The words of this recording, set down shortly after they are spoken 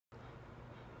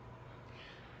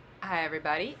Hi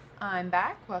everybody, I'm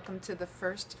back. Welcome to the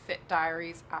first Fit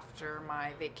Diaries after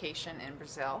my vacation in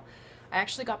Brazil. I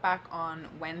actually got back on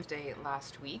Wednesday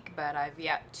last week, but I've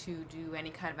yet to do any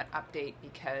kind of an update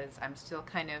because I'm still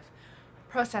kind of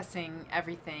processing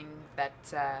everything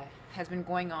that has been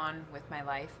going on with my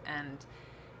life and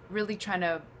really trying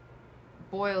to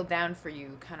boil down for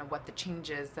you kind of what the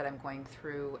changes that I'm going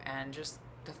through and just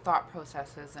the thought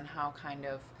processes and how kind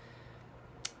of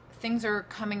things are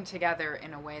coming together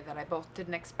in a way that I both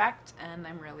didn't expect and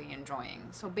I'm really enjoying.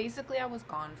 So basically I was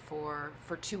gone for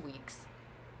 2 weeks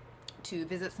to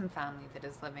visit some family that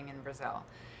is living in Brazil.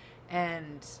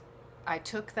 And I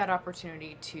took that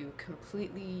opportunity to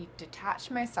completely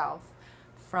detach myself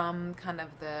from kind of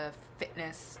the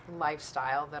fitness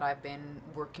lifestyle that I've been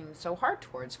working so hard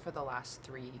towards for the last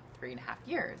three and a half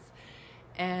years.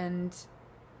 And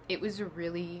it was a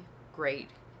really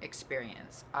great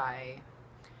experience.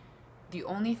 The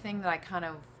only thing that I kind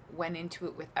of went into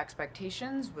it with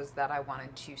expectations was that I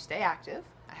wanted to stay active.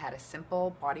 I had a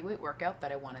simple bodyweight workout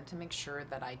that I wanted to make sure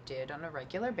that I did on a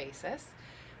regular basis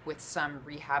with some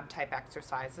rehab type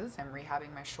exercises. I'm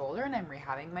rehabbing my shoulder and I'm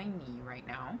rehabbing my knee right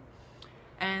now.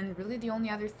 And really the only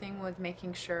other thing was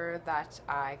making sure that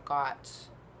I got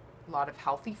a lot of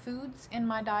healthy foods in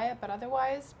my diet, but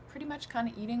otherwise pretty much kind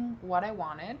of eating what I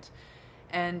wanted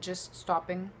and just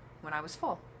stopping when I was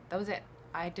full. That was it.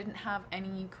 I didn't have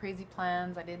any crazy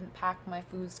plans. I didn't pack my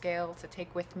food scale to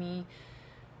take with me.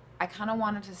 I kind of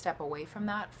wanted to step away from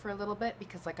that for a little bit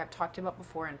because, like I've talked about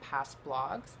before in past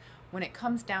blogs, when it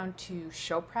comes down to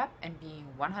show prep and being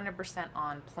 100%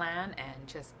 on plan and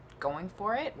just going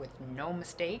for it with no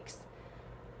mistakes,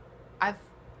 I've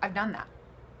done that.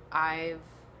 I've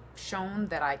shown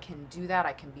that I can do that.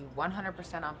 I can be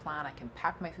 100% on plan. I can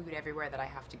pack my food everywhere that I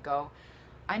have to go.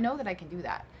 I know that I can do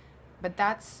that. But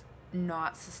that's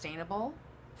not sustainable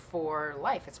for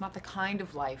life. It's not the kind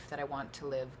of life that I want to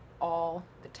live all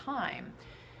the time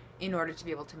in order to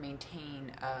be able to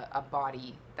maintain a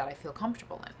body that I feel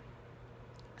comfortable in.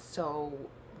 So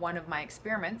one of my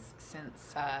experiments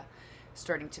since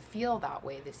starting to feel that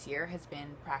way this year has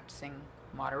been practicing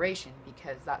moderation,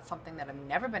 because that's something that I've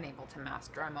never been able to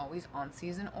master. I'm always on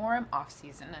season or I'm off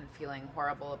season and feeling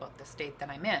horrible about the state that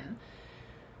I'm in.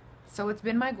 So it's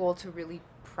been my goal to really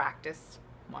practice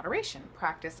moderation,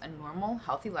 practice a normal,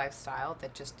 healthy lifestyle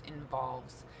that just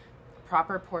involves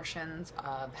proper portions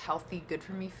of healthy, good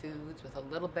for me foods with a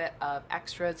little bit of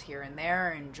extras here and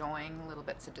there, enjoying little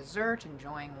bits of dessert,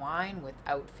 enjoying wine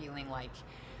without feeling like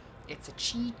it's a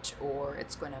cheat or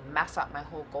it's going to mess up my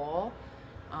whole goal.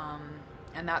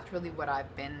 And that's really what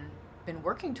I've been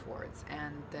working towards.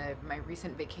 And my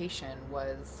recent vacation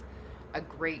was a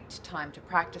great time to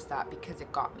practice that because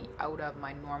it got me out of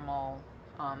my normal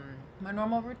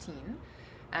routine,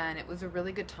 and it was a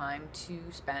really good time to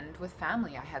spend with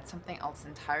family. I had something else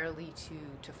entirely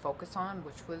to focus on,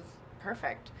 which was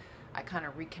perfect. I kind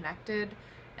of reconnected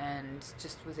and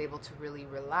just was able to really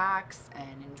relax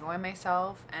and enjoy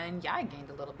myself. And yeah, I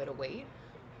gained a little bit of weight,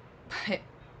 but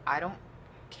I don't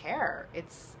care.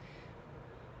 It's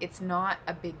not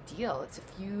a big deal. It's a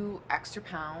few extra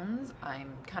pounds.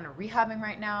 I'm kind of rehabbing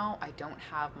right now. I don't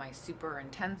have my super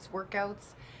intense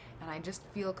workouts, and I just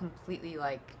feel completely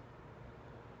like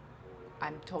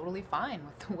I'm totally fine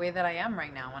with the way that I am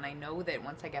right now. And I know that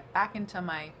once I get back into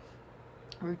my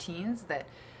routines, that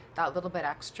little bit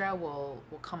extra will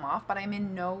come off, but I'm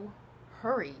in no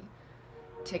hurry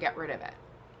to get rid of it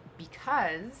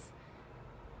because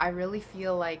I really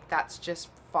feel like that's just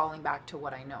falling back to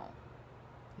what I know.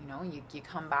 You know, you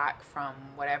come back from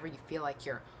whatever, you feel like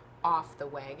you're off the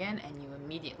wagon and you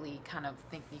immediately kind of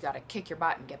think you got to kick your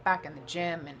butt and get back in the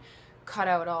gym and cut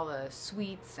out all the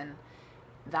sweets, and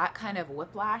that kind of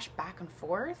whiplash back and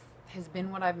forth has been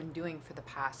what I've been doing for the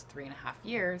past 3.5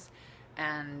 years,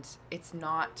 and it's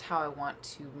not how I want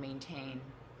to maintain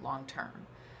long term.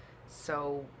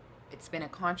 So it's been a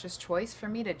conscious choice for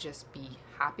me to just be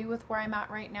happy with where I'm at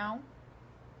right now,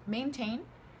 maintain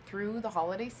through the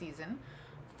holiday season,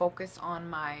 focus on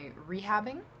my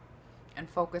rehabbing, and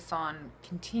focus on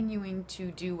continuing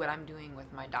to do what I'm doing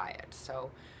with my diet.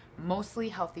 So mostly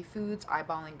healthy foods,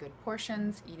 eyeballing good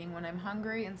portions, eating when I'm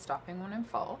hungry and stopping when I'm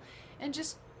full, and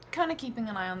just kind of keeping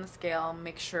an eye on the scale,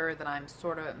 make sure that I'm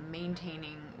sort of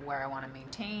maintaining where I want to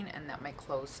maintain and that my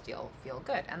clothes still feel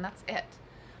good. And that's it.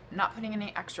 I'm not putting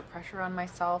any extra pressure on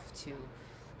myself to,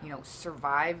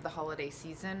 survive the holiday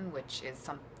season, which is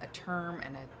a term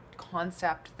and a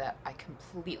concept that I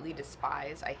completely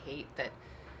despise. I hate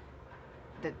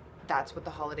that's what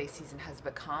the holiday season has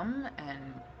become,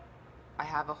 and I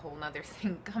have a whole nother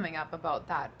thing coming up about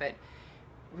that, but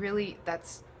really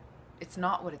it's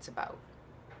not what it's about.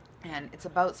 And it's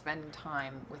about spending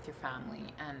time with your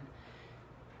family. And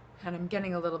I'm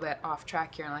getting a little bit off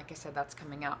track here, and like I said, that's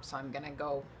coming up, so I'm gonna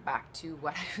go back to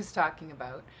what I was talking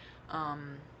about.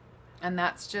 Um, and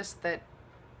that's just that,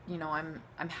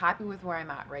 I'm happy with where I'm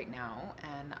at right now,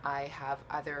 and I have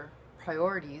other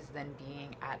priorities than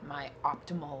being at my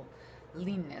optimal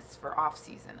leanness for off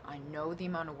season. I know the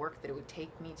amount of work that it would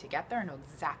take me to get there. I know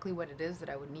exactly what it is that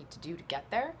I would need to do to get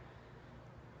there.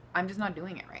 I'm just not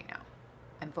doing it right now.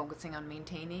 I'm focusing on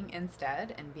maintaining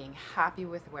instead and being happy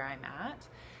with where I'm at.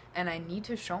 And I need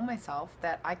to show myself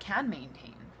that I can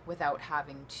maintain without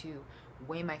having to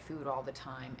weigh my food all the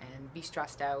time and be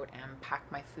stressed out and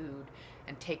pack my food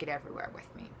and take it everywhere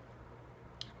with me.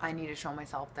 I need to show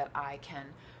myself that I can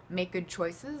make good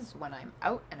choices when I'm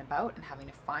out and about and having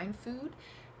to find food,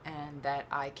 and that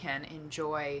I can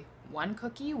enjoy one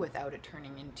cookie without it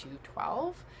turning into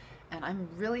 12. And I'm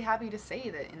really happy to say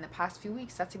that in the past few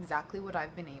weeks, that's exactly what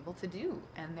I've been able to do.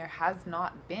 And there has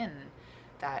not been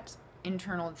that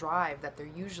internal drive that there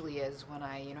usually is when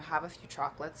I, have a few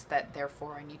chocolates that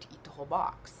therefore I need to eat the whole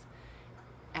box.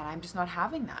 And I'm just not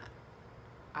having that.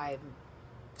 I'm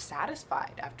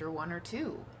satisfied after one or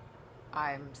two.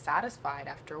 I'm satisfied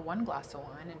after one glass of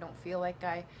wine and don't feel like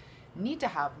I need to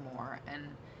have more.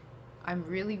 And I'm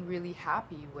really, really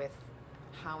happy with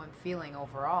how I'm feeling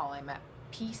overall. I'm at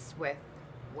peace with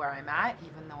where I'm at,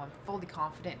 even though I'm fully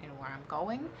confident in where I'm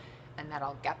going and that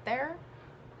I'll get there.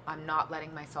 I'm not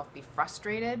letting myself be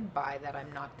frustrated by that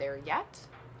I'm not there yet.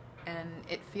 And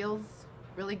it feels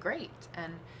really great.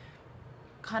 And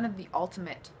kind of the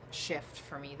ultimate shift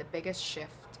for me, the biggest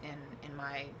shift in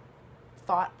my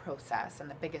thought process and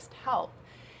the biggest help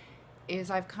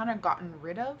is I've kind of gotten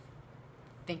rid of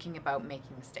thinking about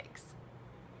making mistakes.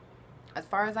 As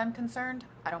far as I'm concerned,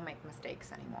 I don't make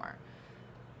mistakes anymore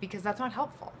because that's not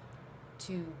helpful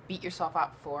to beat yourself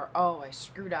up for, oh, I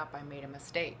screwed up, I made a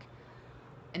mistake.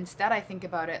 Instead, I think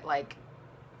about it like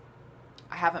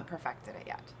I haven't perfected it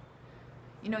yet.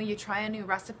 You try a new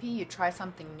recipe, you try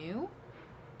something new,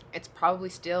 it's probably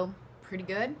still pretty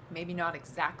good, maybe not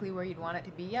exactly where you'd want it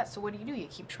to be yet. So what do? You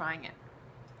keep trying it.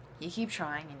 You keep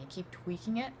trying and you keep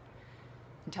tweaking it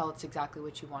until it's exactly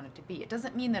what you want it to be. It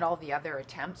doesn't mean that all the other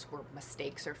attempts were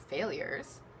mistakes or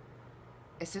failures.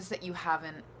 It's just that you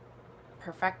haven't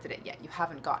perfected it yet. You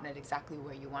haven't gotten it exactly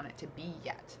where you want it to be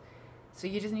yet. So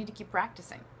you just need to keep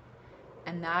practicing.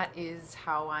 And that is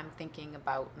how I'm thinking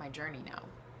about my journey now.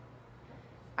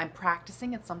 I'm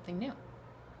practicing at something new.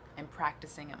 I'm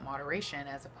practicing at moderation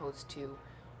as opposed to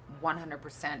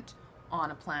 100%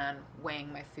 on a plan,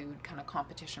 weighing my food, kind of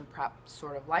competition prep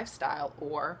sort of lifestyle,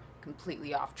 or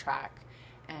completely off track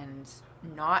and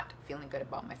not feeling good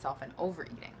about myself and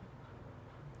overeating.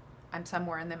 I'm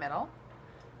somewhere in the middle,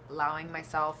 allowing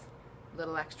myself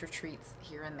little extra treats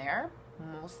here and there,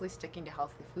 mostly sticking to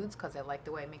healthy foods because I like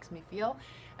the way it makes me feel,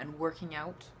 and working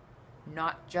out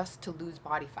not just to lose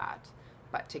body fat,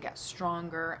 but to get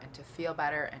stronger and to feel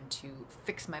better and to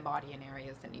fix my body in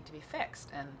areas that need to be fixed.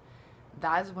 And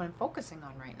that is what I'm focusing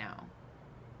on right now.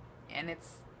 And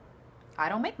I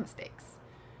don't make mistakes.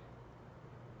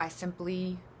 I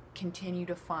simply continue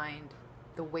to find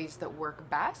the ways that work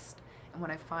best. And when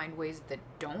I find ways that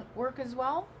don't work as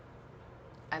well,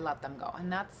 I let them go. And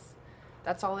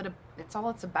that's all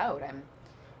it's about.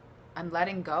 I'm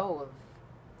letting go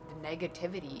of the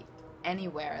negativity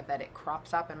anywhere that it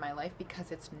crops up in my life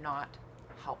because it's not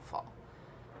helpful.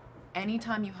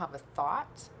 Anytime you have a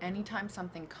thought, anytime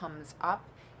something comes up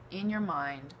in your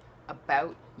mind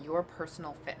about your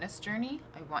personal fitness journey,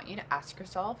 I want you to ask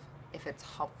yourself if it's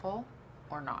helpful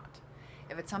or not.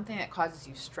 If it's something that causes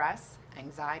you stress,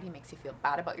 anxiety, makes you feel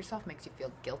bad about yourself, makes you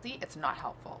feel guilty, it's not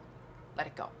helpful. Let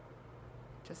it go.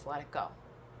 Just let it go.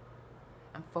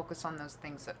 And focus on those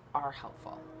things that are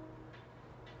helpful.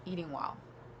 Eating well.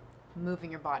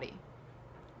 Moving your body,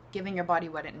 giving your body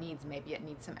what it needs. Maybe it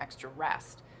needs some extra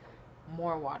rest,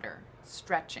 more water,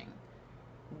 stretching,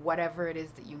 whatever it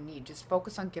is that you need. Just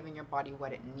focus on giving your body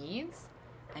what it needs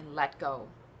and let go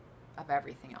of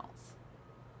everything else.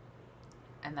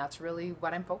 And that's really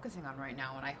what I'm focusing on right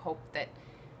now. And I hope that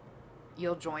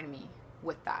you'll join me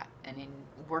with that and in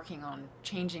working on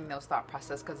changing those thought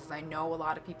processes, because I know a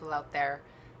lot of people out there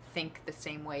think the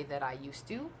same way that I used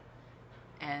to.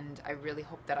 And I really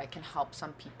hope that I can help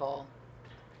some people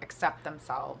accept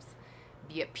themselves,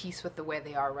 be at peace with the way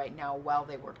they are right now while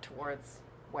they work towards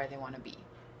where they want to be.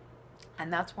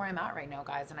 And that's where I'm at right now,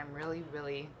 guys, and I'm really,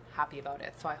 really happy about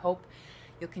it. So I hope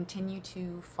you'll continue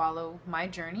to follow my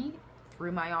journey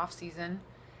through my off season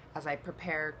as I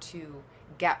prepare to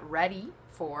get ready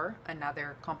for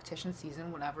another competition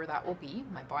season, whenever that will be.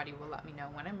 My body will let me know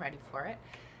when I'm ready for it.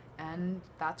 and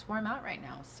that's where I'm at right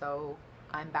now. So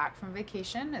I'm back from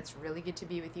vacation. It's really good to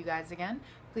be with you guys again.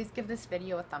 Please give this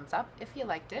video a thumbs up if you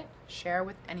liked it. Share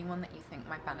with anyone that you think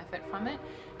might benefit from it.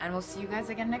 And we'll see you guys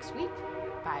again next week.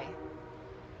 Bye.